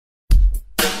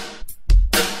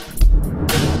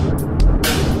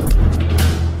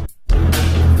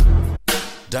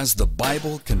Does the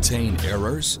Bible contain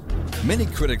errors? Many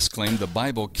critics claim the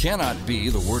Bible cannot be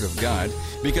the Word of God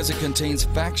because it contains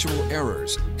factual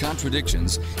errors,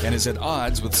 contradictions, and is at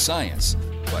odds with science.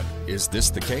 But is this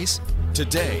the case?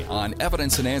 Today on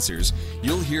Evidence and Answers,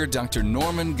 you'll hear Dr.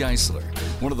 Norman Geisler,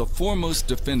 one of the foremost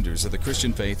defenders of the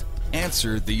Christian faith,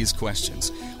 answer these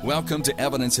questions. Welcome to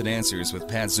Evidence and Answers with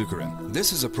Pat Zukeran.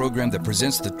 This is a program that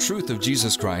presents the truth of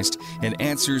Jesus Christ and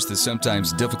answers the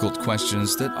sometimes difficult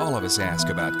questions that all of us ask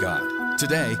about God.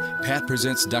 Today, Pat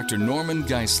presents Dr. Norman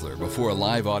Geisler before a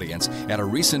live audience at a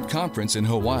recent conference in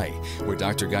Hawaii, where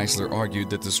Dr. Geisler argued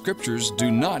that the Scriptures do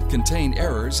not contain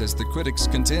errors as the critics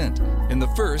contend. In the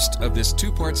first of this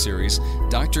two-part series,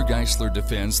 Dr. Geisler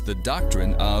defends the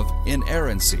doctrine of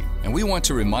inerrancy. And we want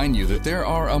to remind you that there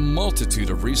are a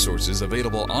multitude of resources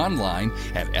available online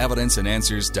at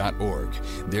evidenceandanswers.org.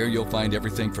 There you'll find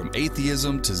everything from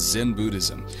atheism to Zen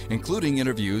Buddhism, including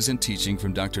interviews and teaching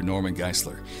from Dr. Norman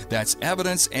Geisler. That's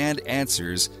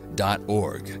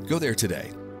evidenceandanswers.org. Go there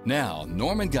today. Now,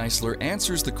 Norman Geisler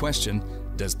answers the question,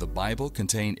 does the Bible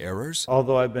contain errors?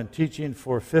 Although I've been teaching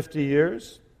for 50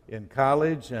 years in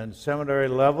college and seminary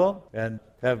level and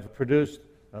have produced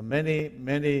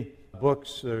many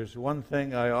books, there's one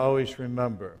thing I always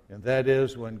remember, and that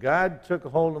is when God took a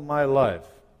hold of my life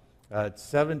at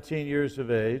 17 years of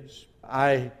age,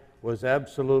 I was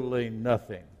absolutely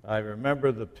nothing. I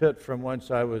remember the pit from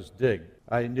whence I was digged.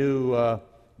 I knew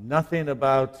nothing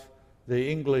about the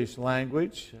English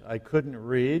language. I couldn't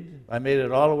read. I made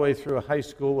it all the way through high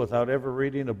school without ever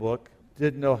reading a book.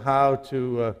 Didn't know how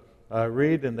to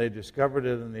read, and they discovered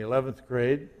it in the 11th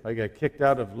grade. I got kicked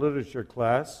out of literature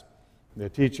class. The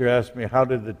teacher asked me, how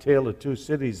did the Tale of Two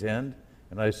Cities end?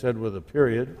 And I said, with a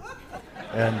period.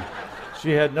 And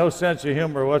she had no sense of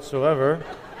humor whatsoever,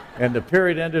 and the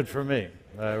period ended for me.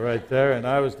 Right there, and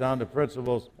I was down to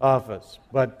principal's office.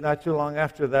 But not too long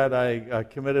after that, I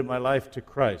committed my life to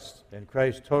Christ, and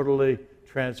Christ totally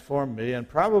transformed me, and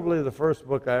probably the first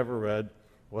book I ever read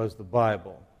was the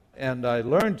Bible. And I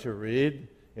learned to read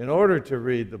in order to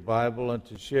read the Bible and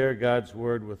to share God's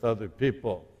Word with other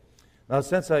people. Now,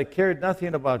 since I cared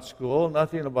nothing about school,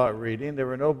 nothing about reading, there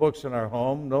were no books in our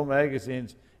home, no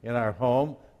magazines in our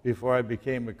home before I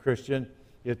became a Christian,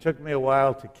 it took me a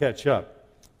while to catch up.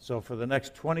 So for the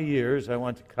next 20 years, I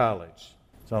went to college.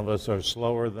 Some of us are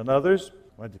slower than others.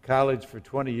 Went to college for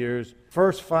 20 years.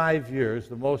 First 5 years,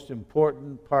 the most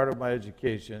important part of my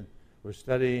education was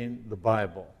studying the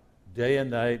Bible. Day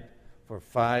and night for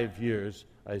 5 years,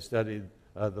 I studied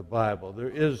the Bible.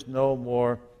 There is no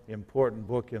more important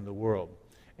book in the world.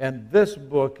 And this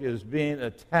book is being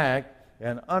attacked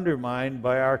and undermined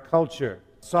by our culture.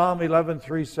 Psalm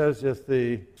 11:3 says, if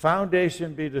the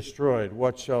foundation be destroyed,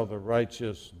 what shall the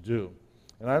righteous do?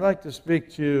 And I'd like to speak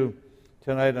to you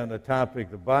tonight on the topic,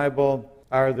 the Bible,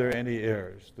 are there any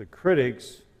errors? The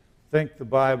critics think the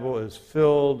Bible is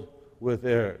filled with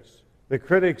errors. The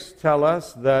critics tell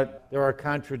us that there are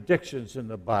contradictions in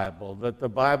the Bible, that the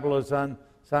Bible is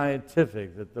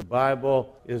unscientific, that the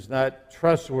Bible is not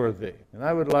trustworthy. And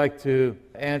I would like to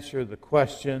answer the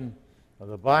question of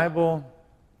the Bible.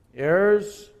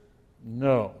 Errors?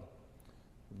 No.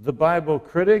 The Bible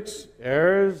critics?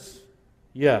 Errors?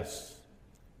 Yes.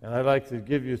 And I'd like to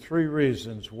give you 3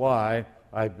 reasons why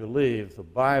I believe the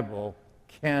Bible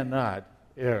cannot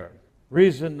err.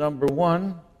 Reason number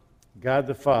 1, God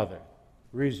the Father.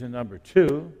 Reason number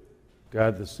 2,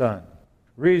 God the Son.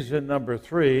 Reason number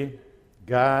 3,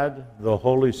 God the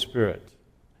Holy Spirit.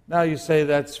 Now you say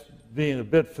that's being a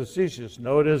bit facetious.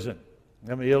 No, it isn't.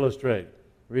 Let me illustrate.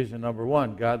 Reason number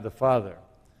 1, God the Father.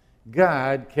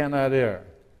 God cannot err.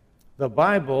 The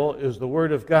Bible is the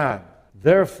Word of God.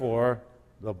 Therefore,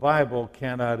 the Bible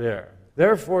cannot err.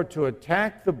 Therefore, to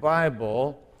attack the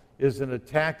Bible is an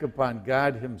attack upon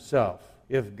God Himself.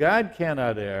 If God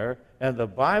cannot err, and the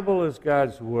Bible is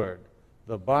God's Word,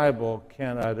 the Bible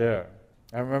cannot err.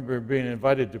 I remember being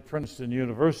invited to Princeton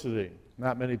University.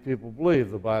 Not many people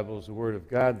believe the Bible is the Word of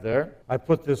God there. I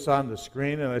put this on the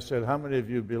screen, and I said, how many of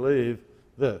you believe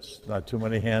this? Not too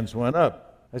many hands went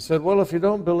up. I said, well, if you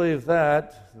don't believe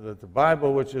that the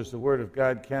Bible, which is the Word of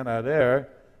God, cannot err,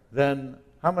 then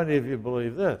how many of you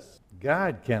believe this?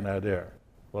 God cannot err.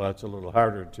 Well, that's a little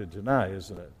harder to deny,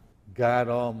 isn't it? God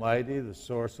Almighty, the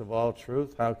source of all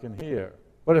truth, how can He err?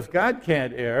 But if God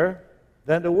can't err,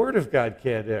 then the Word of God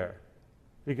can't err,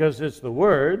 because it's the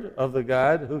Word of the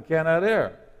God who cannot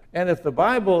err. And if the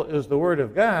Bible is the Word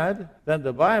of God, then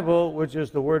the Bible, which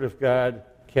is the Word of God,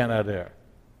 cannot err.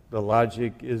 The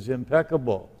logic is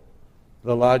impeccable.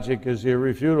 The logic is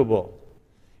irrefutable.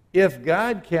 If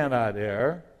God cannot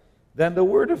err, then the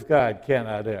Word of God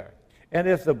cannot err. And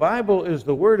if the Bible is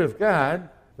the Word of God,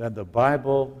 then the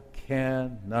Bible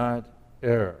cannot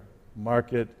err.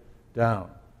 Mark it down.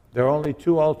 There are only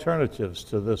two alternatives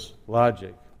to this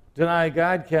logic. Deny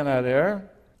God cannot err,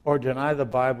 or deny the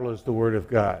Bible as the Word of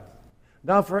God.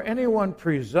 Now, for anyone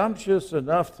presumptuous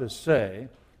enough to say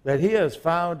that he has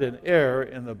found an error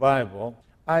in the Bible,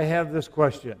 I have this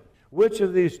question. Which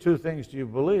of these two things do you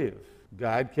believe?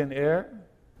 God can err,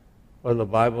 or the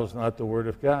Bible is not the Word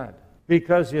of God?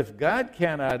 Because if God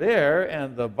cannot err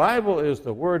and the Bible is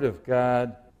the Word of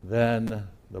God, then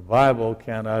the Bible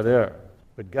cannot err.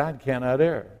 But God cannot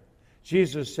err.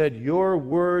 Jesus said, your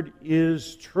word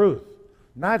is truth.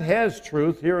 Not has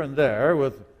truth here and there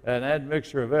with an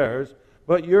admixture of errors,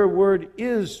 but your word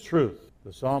is truth.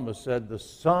 The psalmist said, the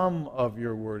sum of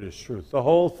your word is truth. The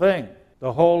whole thing,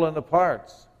 the whole and the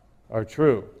parts are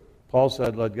true. Paul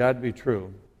said, let God be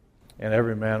true and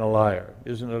every man a liar.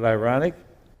 Isn't it ironic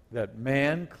that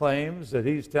man claims that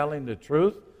he's telling the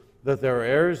truth, that there are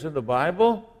errors in the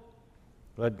Bible?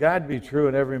 Let God be true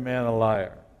and every man a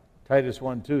liar. Titus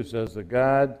 1:2 says, the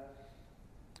God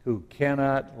who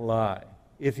cannot lie.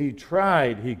 If he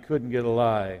tried, he couldn't get a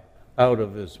lie out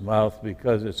of his mouth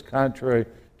because it's contrary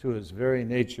to his very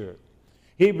nature.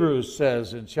 Hebrews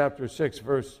says in chapter 6,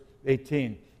 verse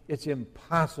 18, it's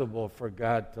impossible for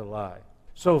God to lie.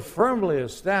 So firmly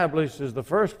established is the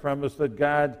first premise that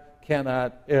God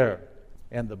cannot err.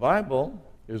 And the Bible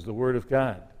is the Word of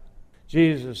God.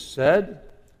 Jesus said,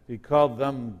 he called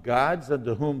them gods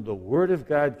unto whom the Word of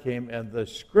God came, and the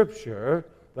Scripture,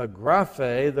 the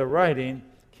graphe, the writing,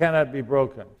 cannot be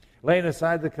broken. Laying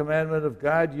aside the commandment of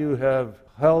God, you have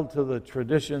held to the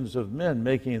traditions of men,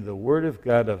 making the Word of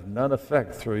God of none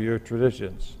effect through your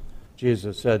traditions,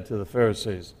 Jesus said to the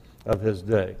Pharisees of his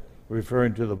day,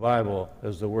 referring to the Bible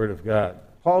as the Word of God.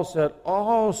 Paul said,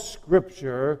 all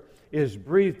Scripture is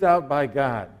breathed out by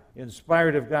God,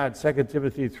 inspired of God, 2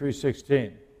 Timothy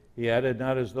 3:16. He added,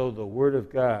 not as though the Word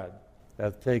of God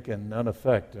hath taken none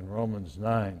effect in Romans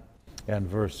 9 and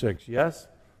verse 6. Yes,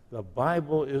 the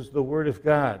Bible is the Word of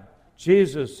God.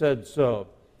 Jesus said so.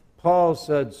 Paul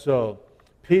said so.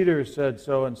 Peter said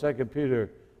so in 2 Peter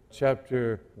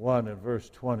chapter 1 and verse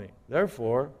 20.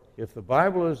 Therefore, if the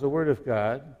Bible is the Word of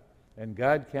God, and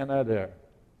God cannot err,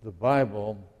 the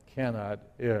Bible cannot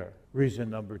err. Reason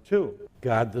number 2,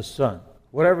 God the Son.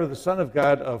 Whatever the Son of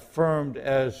God affirmed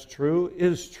as true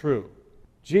is true.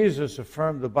 Jesus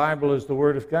affirmed the Bible is the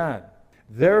Word of God.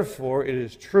 Therefore, it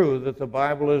is true that the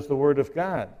Bible is the Word of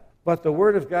God. But the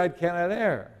Word of God cannot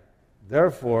err.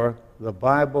 Therefore, the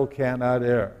Bible cannot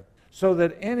err. So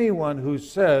that anyone who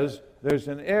says there's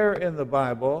an error in the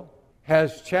Bible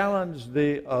has challenged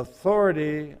the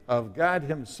authority of God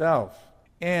himself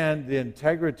and the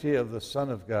integrity of the Son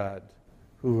of God,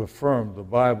 who affirmed the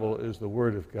Bible is the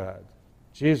Word of God.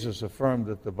 Jesus affirmed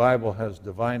that the Bible has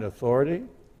divine authority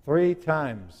 3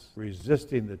 times,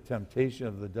 resisting the temptation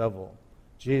of the devil.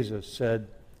 Jesus said,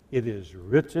 it is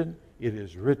written, it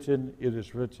is written, it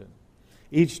is written.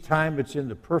 Each time it's in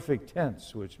the perfect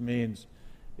tense, which means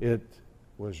it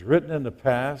was written in the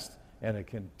past and it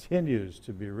continues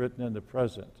to be written in the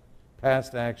present.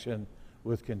 Past action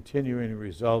with continuing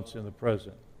results in the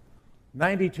present.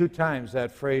 92 times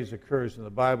that phrase occurs in the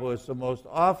Bible. It's the most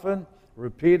often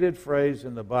repeated phrase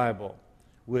in the Bible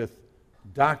with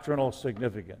doctrinal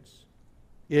significance.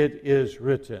 It is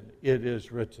written. It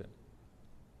is written.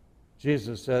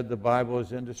 Jesus said the Bible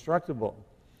is indestructible.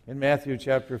 In Matthew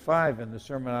chapter 5, in the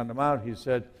Sermon on the Mount, he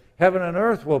said, heaven and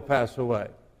earth will pass away,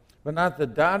 but not the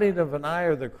dotting of an I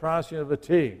or the crossing of a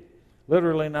T.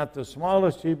 Literally, not the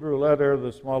smallest Hebrew letter,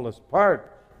 the smallest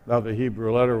part of a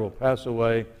Hebrew letter will pass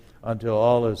away until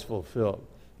all is fulfilled.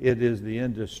 It is the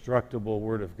indestructible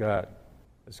Word of God.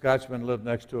 A Scotsman lived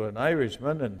next to an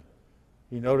Irishman, and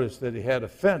he noticed that he had a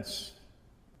fence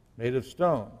made of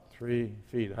stone, 3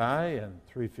 feet high and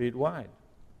 3 feet wide,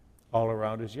 all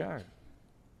around his yard.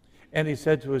 And he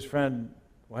said to his friend,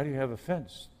 why do you have a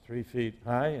fence 3 feet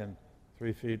high and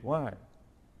 3 feet wide?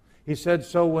 He said,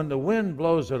 so when the wind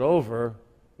blows it over,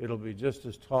 it'll be just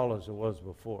as tall as it was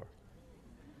before.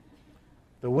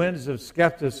 The winds of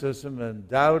skepticism and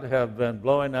doubt have been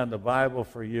blowing on the Bible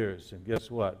for years, and guess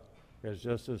what? It's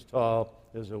just as tall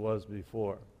as it was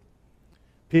before.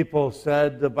 People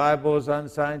said the Bible is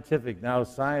unscientific. Now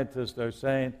scientists are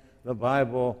saying the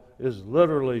Bible is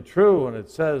literally true, and it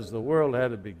says the world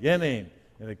had a beginning,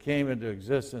 and it came into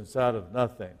existence out of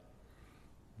nothing.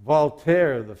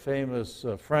 Voltaire, the famous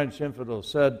French infidel,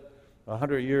 said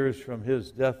 100 years from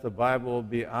his death, the Bible will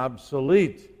be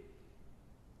obsolete.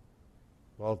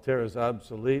 Voltaire is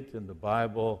obsolete, and the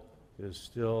Bible is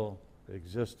still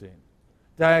existing.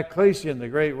 Diocletian, the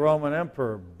great Roman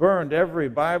emperor, burned every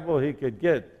Bible he could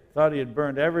get thought he had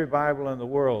burned every Bible in the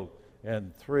world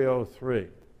in 303.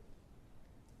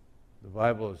 The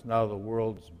Bible is now the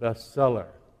world's bestseller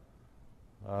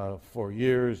for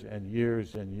years and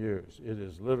years and years. It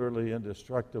is literally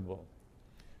indestructible.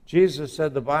 Jesus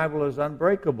said the Bible is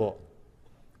unbreakable.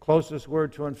 Closest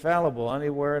word to infallible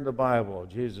anywhere in the Bible.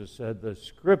 Jesus said the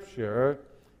Scripture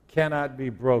cannot be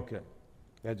broken.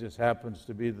 That just happens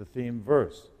to be the theme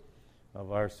verse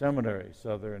of our seminary,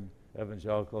 Southern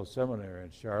Evangelical Seminary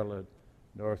in Charlotte,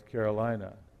 North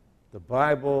Carolina. The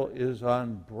Bible is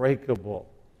unbreakable.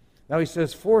 Now he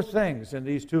says four things in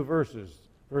these two verses,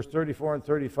 verse 34 and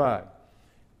 35.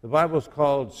 The Bible is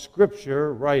called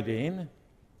Scripture, writing.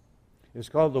 It's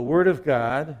called the Word of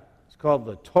God. It's called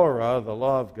the Torah, the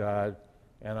law of God,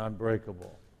 and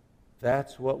unbreakable.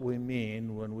 That's what we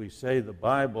mean when we say the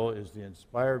Bible is the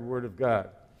inspired Word of God.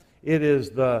 It is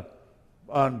the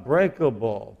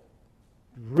unbreakable,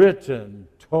 written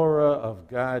Torah of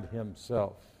God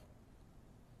Himself.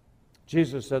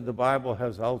 Jesus said the Bible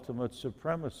has ultimate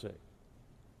supremacy.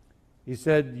 He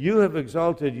said, you have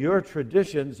exalted your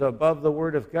traditions above the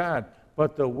Word of God,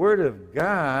 but the Word of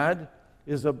God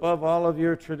is above all of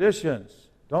your traditions.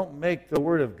 Don't make the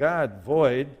Word of God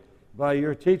void by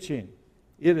your teaching.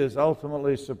 It is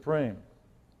ultimately supreme.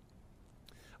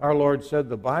 Our Lord said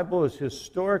the Bible is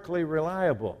historically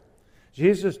reliable.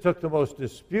 Jesus took the most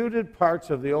disputed parts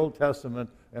of the Old Testament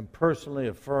and personally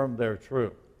affirmed their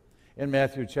truth. In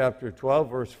Matthew chapter 12,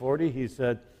 verse 40, he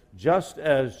said, just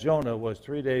as Jonah was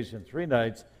 3 days and 3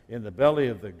 nights in the belly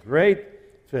of the great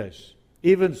fish,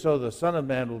 even so the Son of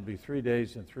Man will be 3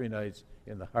 days and 3 nights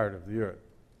in the heart of the earth.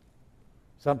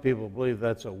 Some people believe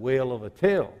that's a whale of a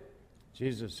tale.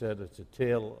 Jesus said it's a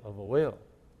tale of a whale.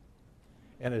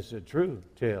 And it's a true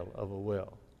tale of a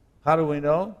whale. How do we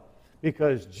know?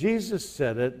 Because Jesus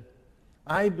said it,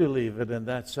 I believe it, and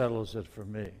that settles it for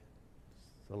me.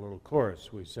 The little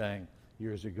chorus we sang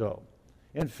years ago.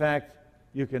 In fact,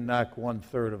 you can knock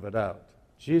 1/3 of it out.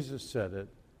 Jesus said it,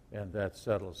 and that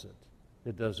settles it.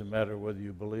 It doesn't matter whether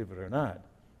you believe it or not.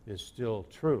 It's still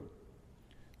true.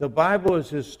 The Bible is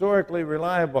historically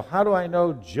reliable. How do I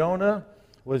know Jonah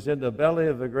was in the belly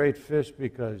of the great fish?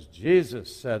 Because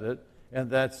Jesus said it, and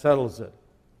that settles it.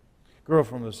 A girl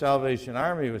from the Salvation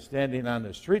Army was standing on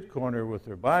the street corner with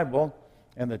her Bible,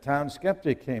 and the town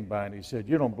skeptic came by, and he said,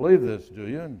 you don't believe this, do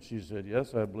you? And she said,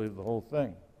 yes, I believe the whole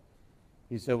thing.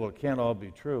 He said, well, it can't all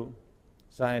be true.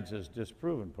 Science has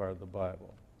disproven part of the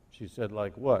Bible. She said,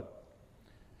 like what?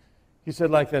 He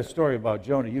said, like that story about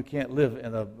Jonah. You can't live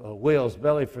in a whale's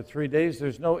belly for 3 days.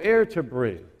 There's no air to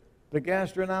breathe. The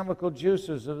gastronomical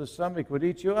juices of the stomach would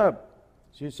eat you up.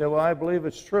 She said, well, I believe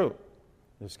it's true.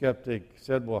 The skeptic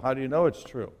said, well, how do you know it's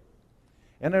true?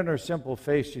 And in her simple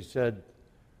face, she said,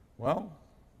 well,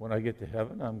 when I get to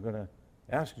heaven, I'm going to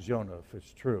ask Jonah if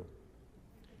it's true.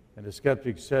 And the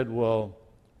skeptic said, well,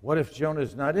 what if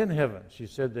Jonah's not in heaven? She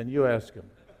said, then you ask him.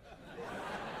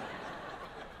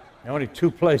 Only 2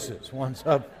 places, one's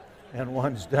up and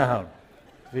one's down.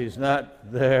 If he's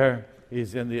not there,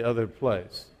 he's in the other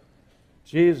place.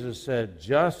 Jesus said,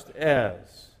 just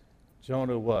as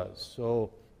Jonah was,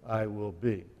 so I will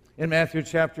be. In Matthew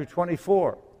chapter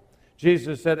 24,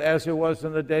 Jesus said, as it was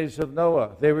in the days of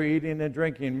Noah, they were eating and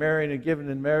drinking, marrying and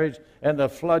giving in marriage, and the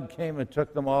flood came and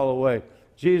took them all away.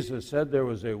 Jesus said there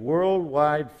was a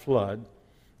worldwide flood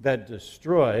that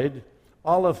destroyed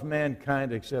all of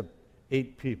mankind except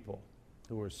 8 people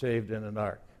who were saved in an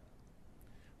ark.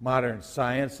 Modern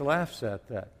science laughs at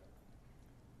that.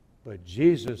 But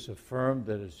Jesus affirmed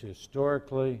that it's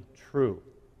historically true.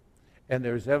 And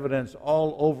there's evidence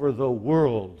all over the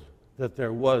world that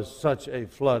there was such a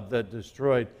flood that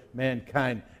destroyed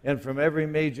mankind. And from every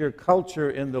major culture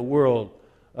in the world,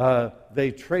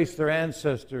 they trace their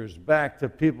ancestors back to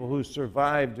people who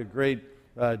survived a great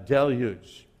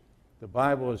deluge. The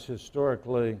Bible is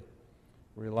historically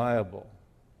reliable.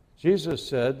 Jesus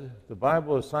said the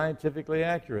Bible is scientifically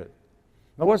accurate.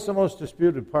 Now, what's the most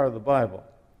disputed part of the Bible?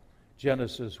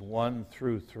 Genesis 1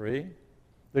 through 3,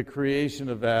 the creation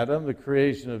of Adam, the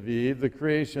creation of Eve, the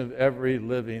creation of every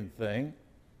living thing.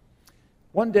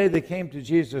 One day they came to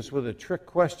Jesus with a trick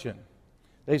question.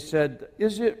 They said,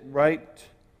 is it right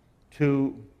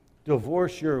to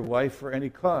divorce your wife for any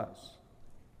cause?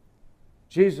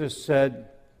 Jesus said,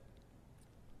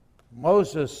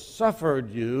 Moses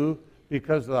suffered you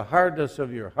because of the hardness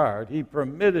of your heart. He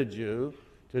permitted you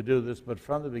to do this, but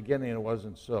from the beginning it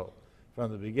wasn't so.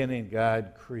 From the beginning,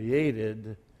 God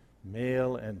created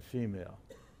male and female.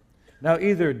 Now,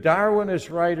 either Darwin is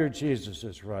right or Jesus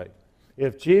is right.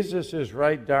 If Jesus is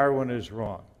right, Darwin is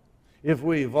wrong. If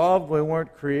we evolved, we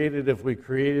weren't created. If we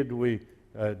created, we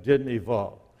didn't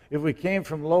evolve. If we came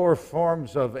from lower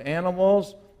forms of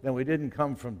animals, then we didn't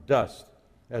come from dust,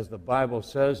 as the Bible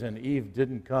says, and Eve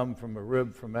didn't come from a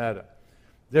rib from Adam.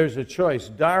 There's a choice,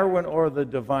 Darwin or the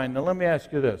divine. Now let me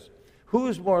ask you this.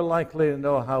 Who's more likely to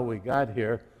know how we got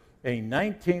here, a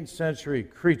 19th century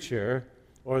creature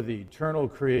or the eternal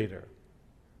creator?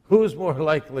 Who's more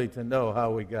likely to know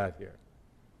how we got here?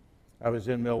 I was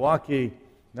in Milwaukee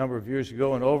a number of years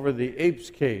ago, and over the ape's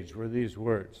cage were these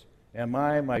words, "Am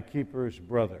I my keeper's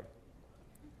brother?"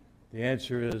 The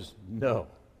answer is no.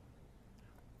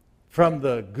 From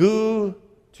the goo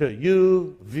to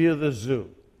you via the zoo.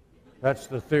 That's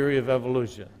the theory of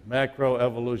evolution,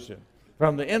 macroevolution.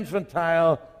 From the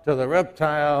infantile to the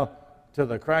reptile to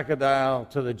the crocodile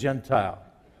to the Gentile.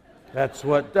 That's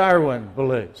what Darwin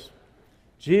believes.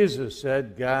 Jesus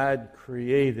said God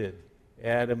created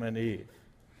Adam and Eve.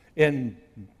 In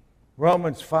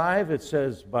Romans 5, it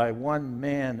says, by one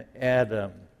man,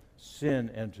 Adam, sin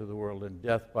entered the world, and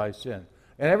death by sin.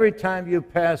 And every time you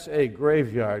pass a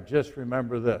graveyard, just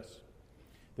remember this.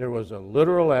 There was a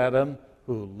literal Adam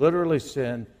who literally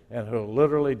sinned and who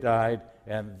literally died,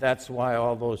 and that's why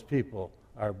all those people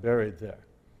are buried there.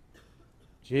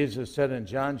 Jesus said in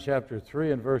John chapter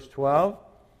 3 and verse 12,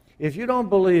 if you don't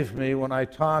believe me when I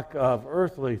talk of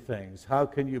earthly things, how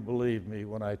can you believe me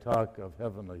when I talk of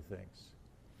heavenly things?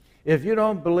 If you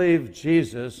don't believe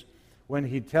Jesus when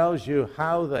he tells you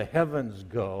how the heavens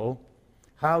go,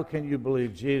 how can you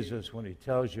believe Jesus when he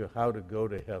tells you how to go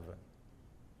to heaven?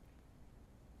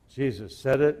 Jesus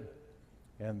said it,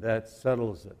 and that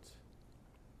settles it.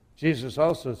 Jesus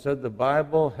also said the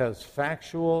Bible has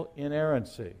factual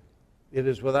inerrancy. It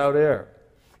is without error.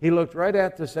 He looked right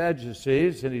at the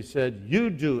Sadducees and he said,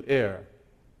 you do err,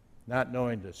 not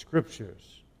knowing the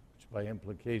Scriptures, which by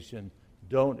implication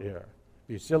don't err. It'd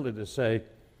be silly to say,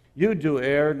 you do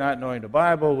err, not knowing the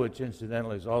Bible, which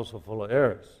incidentally is also full of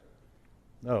errors.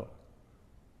 No.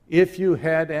 If you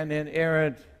had an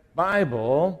inerrant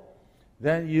Bible,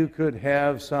 then you could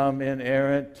have some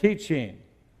inerrant teaching.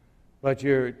 But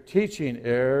you're teaching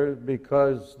error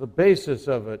because the basis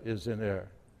of it is in error.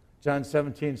 John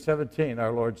 17:17,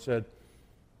 our Lord said,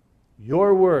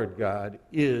 your word, God,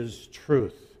 is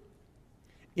truth.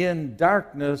 In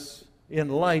darkness, in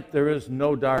light, there is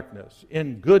no darkness.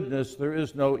 In goodness, there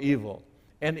is no evil.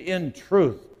 And in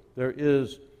truth, there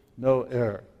is no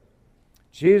error.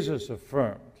 Jesus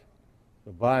affirmed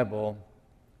the Bible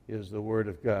is the Word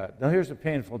of God. Now here's a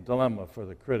painful dilemma for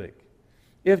the critic.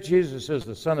 If Jesus is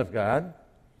the Son of God,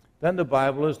 then the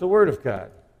Bible is the Word of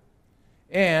God.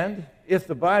 And if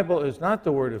the Bible is not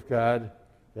the Word of God,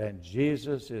 then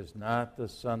Jesus is not the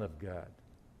Son of God.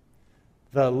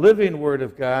 The living Word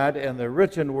of God and the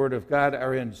written Word of God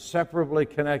are inseparably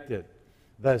connected.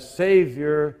 The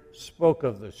Savior spoke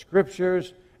of the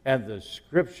Scriptures, and the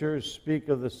Scriptures speak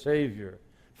of the Savior.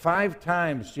 5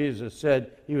 times Jesus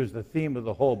said he was the theme of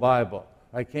the whole Bible.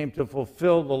 I came to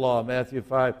fulfill the law, Matthew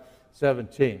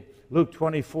 5:17. Luke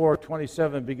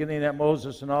 24:27, beginning at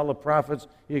Moses and all the prophets,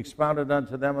 he expounded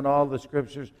unto them in all the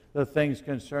Scriptures the things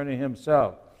concerning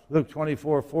himself. Luke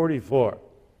 24:44,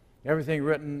 everything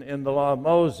written in the law of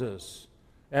Moses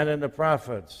and in the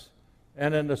prophets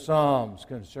and in the Psalms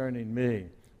concerning me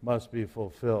must be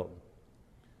fulfilled.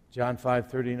 John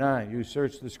 5:39, you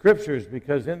search the Scriptures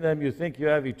because in them you think you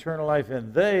have eternal life,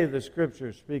 and they, the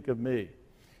Scriptures, speak of me.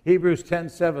 Hebrews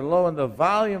 10:7, lo, in the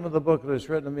volume of the book that is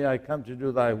written of me, I come to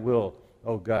do thy will,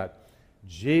 O God.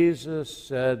 Jesus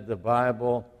said the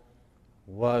Bible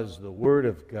was the Word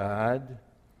of God.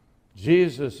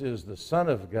 Jesus is the Son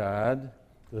of God.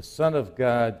 The Son of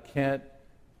God can't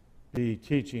be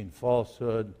teaching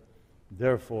falsehood.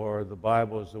 Therefore, the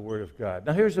Bible is the Word of God.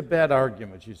 Now, here's a bad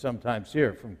argument you sometimes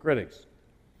hear from critics.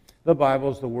 The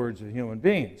Bible is the words of human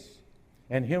beings,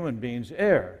 and human beings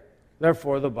err.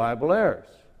 Therefore, the Bible errs.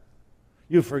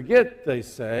 You forget, they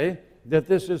say, that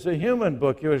this is a human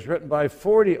book. It was written by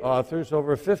 40 authors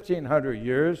over 1,500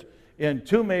 years in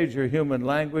 2 major human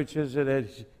languages. It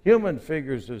has human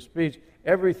figures of speech.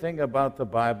 Everything about the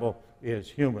Bible is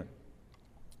human.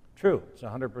 True, it's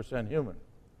 100% human.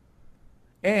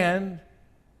 And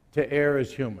to err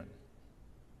is human,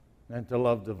 and to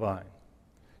love divine.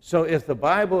 So if the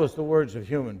Bible is the words of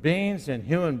human beings and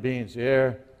human beings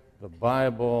err, the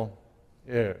Bible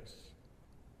errs.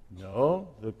 No,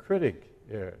 the critic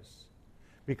errs.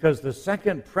 Because the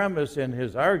second premise in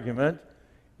his argument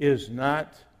is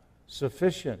not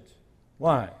sufficient.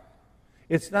 Why?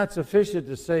 It's not sufficient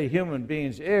to say human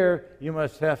beings err. You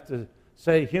must have to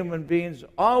say human beings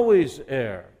always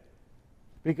err.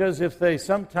 Because if they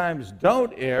sometimes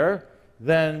don't err,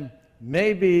 then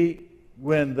maybe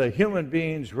when the human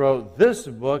beings wrote this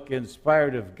book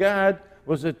inspired of God,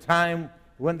 was a time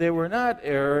when they were not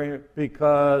erring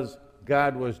because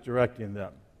God was directing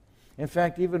them. In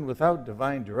fact, even without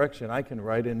divine direction, I can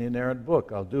write an inerrant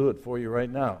book. I'll do it for you right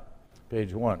now.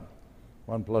 Page 1.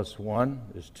 1 plus 1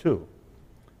 is 2.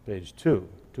 Page 2.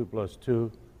 2 plus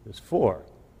 2 is 4.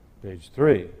 Page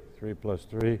 3. 3 plus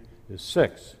 3 is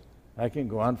 6. I can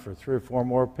go on for 3 or 4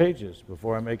 more pages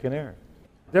before I make an error.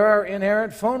 There are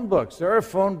inerrant phone books. There are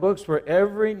phone books where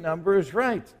every number is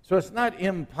right. So it's not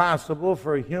impossible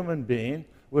for a human being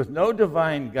with no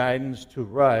divine guidance to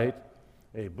write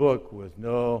a book with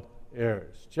no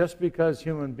errors. Just because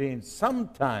human beings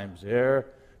sometimes err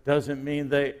doesn't mean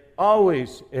they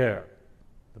always err.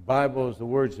 The Bible is the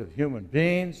words of human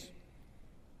beings.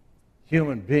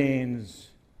 Human beings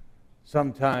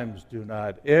sometimes do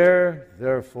not err.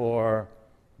 Therefore,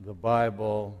 the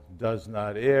Bible does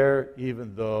not err,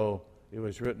 even though it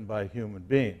was written by human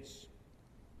beings.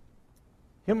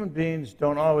 Human beings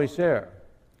don't always err.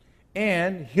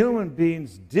 And human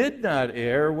beings did not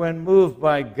err when moved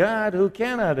by God, who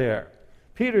cannot err.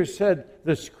 Peter said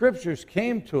the Scriptures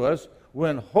came to us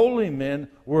when holy men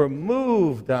were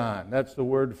moved on. That's the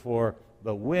word for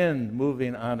the wind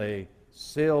moving on a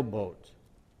sailboat.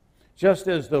 Just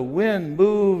as the wind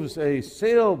moves a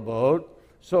sailboat,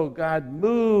 so God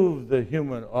moved the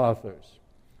human authors.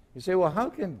 You say, well, how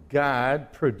can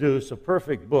God produce a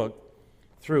perfect book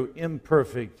through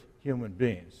imperfect human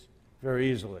beings?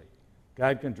 Very easily.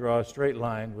 God can draw a straight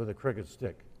line with a crooked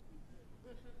stick.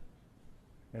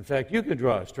 In fact, you can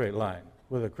draw a straight line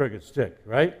with a crooked stick,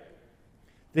 right?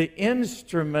 The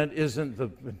instrument isn't the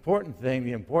important thing.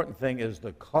 The important thing is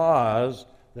the cause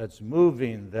that's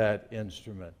moving that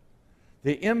instrument.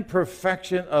 The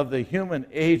imperfection of the human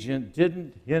agent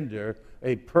didn't hinder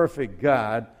a perfect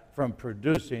God from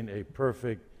producing a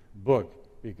perfect book,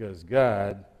 because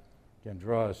God can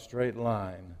draw a straight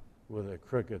line with a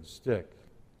crooked stick.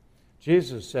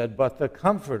 Jesus said, "But the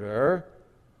Comforter,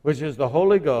 which is the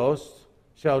Holy Ghost,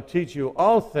 shall teach you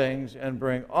all things and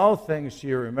bring all things to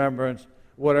your remembrance,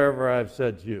 whatever I've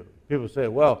said to you." People say,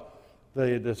 well,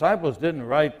 the disciples didn't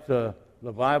write the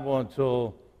Bible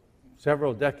until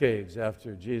several decades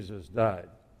after Jesus died.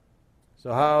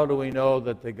 So how do we know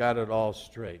that they got it all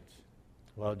straight?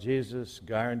 Well, Jesus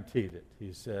guaranteed it.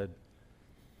 He said,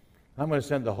 I'm going to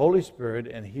send the Holy Spirit,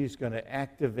 and He's going to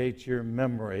activate your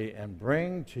memory and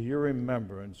bring to your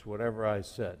remembrance whatever I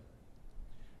said.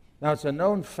 Now, it's a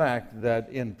known fact that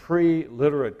in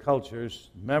pre-literate cultures,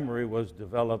 memory was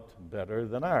developed better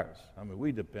than ours. I mean,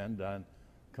 we depend on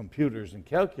computers and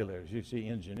calculators. You see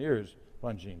engineers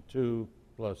punching 2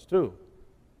 plus 2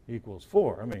 equals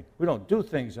 4. I mean, we don't do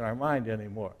things in our mind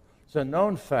anymore. It's a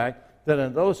known fact that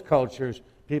in those cultures,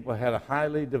 people had a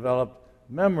highly developed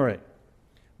memory.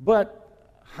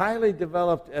 But highly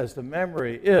developed as the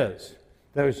memory is,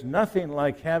 there's nothing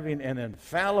like having an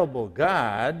infallible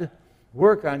God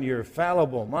work on your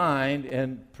fallible mind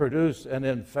and produce an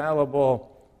infallible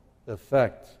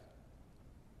effect.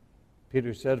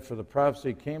 Peter said, "For the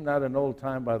prophecy came not in old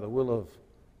time by the will of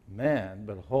man,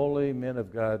 but holy men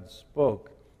of God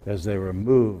spoke as they were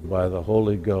moved by the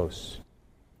Holy Ghost."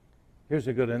 Here's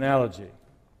a good analogy.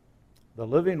 The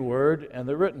living Word and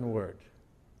the written Word.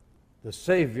 The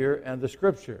Savior and the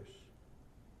Scriptures.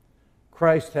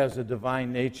 Christ has a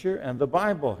divine nature, and the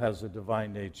Bible has a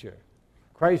divine nature.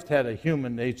 Christ had a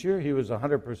human nature. He was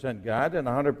 100% God and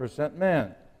 100%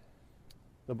 man.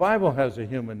 The Bible has a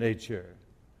human nature.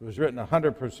 It was written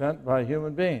 100% by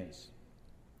human beings.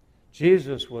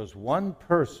 Jesus was one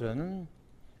person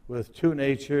with 2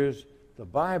 natures. The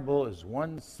Bible is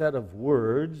one set of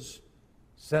words,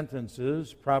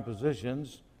 sentences,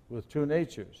 propositions with 2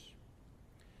 natures.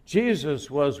 Jesus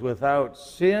was without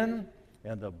sin,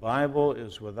 and the Bible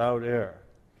is without error.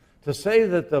 To say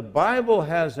that the Bible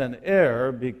has an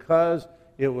error because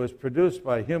it was produced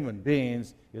by human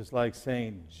beings is like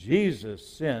saying Jesus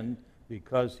sinned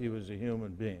because he was a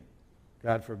human being.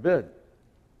 God forbid.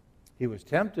 He was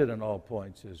tempted in all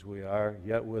points as we are,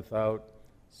 yet without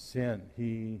sin.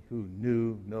 He who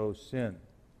knew no sin.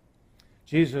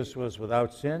 Jesus was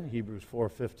without sin, Hebrews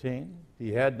 4:15.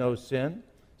 He had no sin,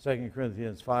 2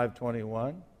 Corinthians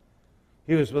 5:21.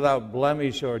 He was without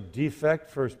blemish or defect,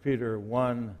 1 Peter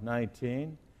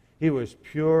 1:19. He was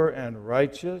pure and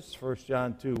righteous, 1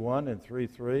 John 2:1 and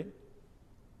 3:3.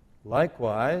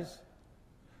 Likewise,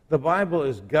 the Bible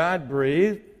is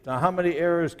God-breathed. Now, how many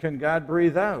errors can God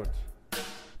breathe out?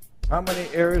 How many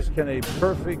errors can a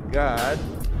perfect God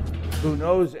who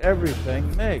knows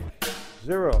everything make?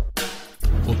 0.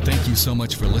 Well, thank you so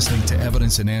much for listening to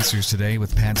Evidence and Answers today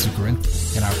with Pat Zukeran.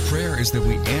 And our prayer is that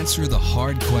we answer the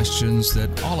hard questions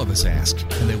that all of us ask,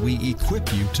 and that we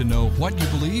equip you to know what you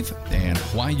believe and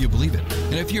why you believe it.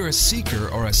 And if you're a seeker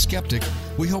or a skeptic,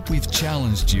 we hope we've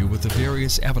challenged you with the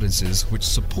various evidences which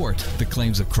support the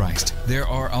claims of Christ. There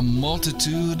are a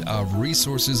multitude of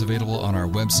resources available on our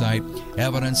website,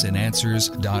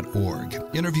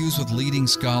 evidenceandanswers.org. Interviews with leading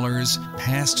scholars,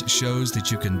 past shows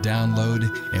that you can download,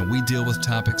 and we deal with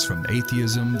topics from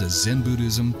atheism to Zen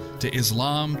Buddhism to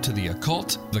Islam to the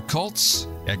occult, the cults,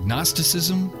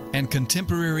 agnosticism, and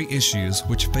contemporary issues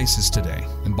which face us today.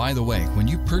 And by the way, when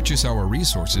you purchase our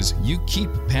resources, you keep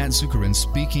Pat Zukeran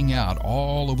speaking out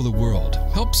all over the world.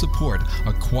 Help support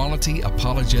a quality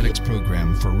apologetics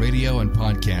program for radio and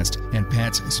podcast, and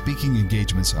Pat's speaking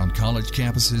engagements on college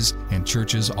campuses and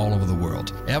churches all over the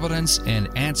world.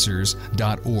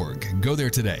 Evidenceandanswers.org. Go there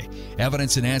today.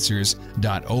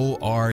 Evidenceandanswers.org.